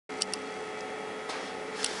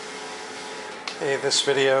Okay, this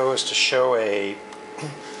video is to show a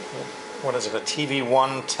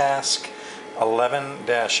TVone task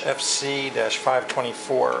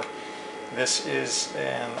 11-FC-524. This is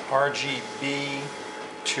an RGB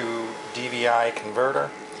to DVI converter,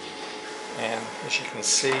 and as you can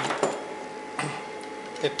see,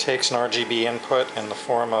 it takes an RGB input in the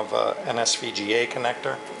form of an SVGA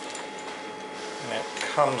connector, and it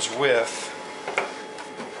comes with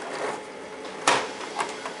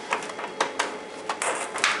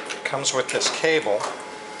this cable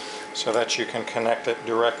so that you can connect it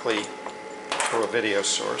directly to a video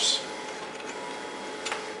source.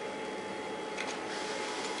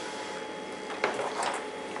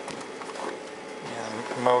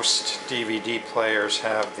 And most DVD players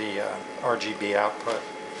have the RGB output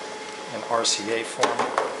in RCA form.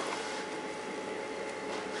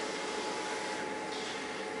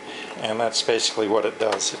 And that's basically what it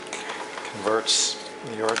does. It converts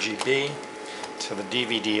the RGB to the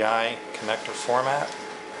DVI connector format,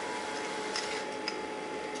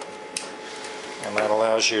 and that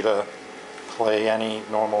allows you to play any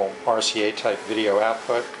normal RCA type video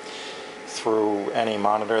output through any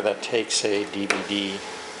monitor that takes a DVD,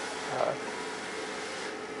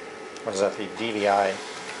 the DVI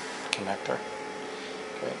connector.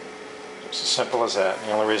 Okay. It's as simple as that.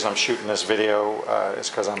 The only reason I'm shooting this video is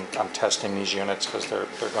because I'm testing these units because they're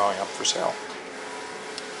going up for sale.